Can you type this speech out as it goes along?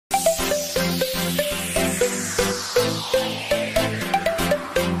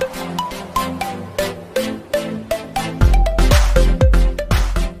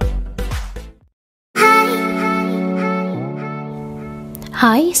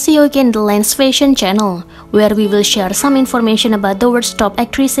Hi, see you again in the Lens Fashion channel, where we will share some information about the world's top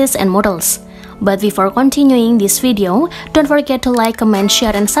actresses and models. But before continuing this video, don't forget to like, comment,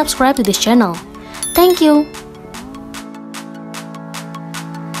 share, and subscribe to this channel. Thank you!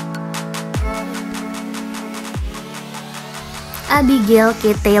 Abigail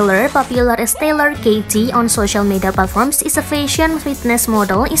Kate Taylor, popular as Taylor KT on social media platforms, is a fashion fitness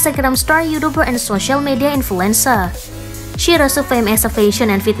model, Instagram star, YouTuber, and social media influencer. She rose to fame as a fashion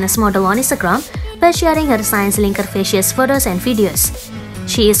and fitness model on Instagram by sharing her science-linked curvaceous photos and videos.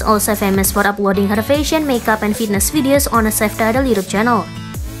 She is also famous for uploading her fashion, makeup, and fitness videos on a self-titled YouTube channel.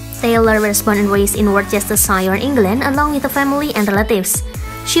 Taylor was born and raised in Worcestershire, England, along with her family and relatives.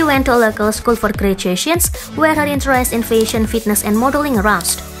 She went to a local school for graduations, where her interest in fashion, fitness, and modeling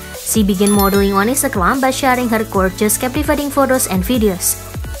aroused. She began modeling on Instagram by sharing her gorgeous, captivating photos and videos.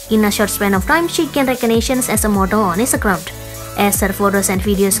 In a short span of time, she gained recognition as a model on Instagram, as her photos and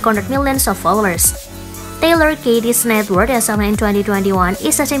videos garnered millions of followers. Taylor Kate's net worth as of in 2021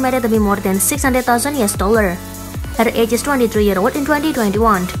 is estimated to be more than $600,000 US. Her age is 23-year-old in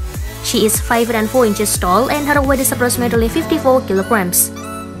 2021. She is 5'4" tall and her weight is approximately 54 kilograms.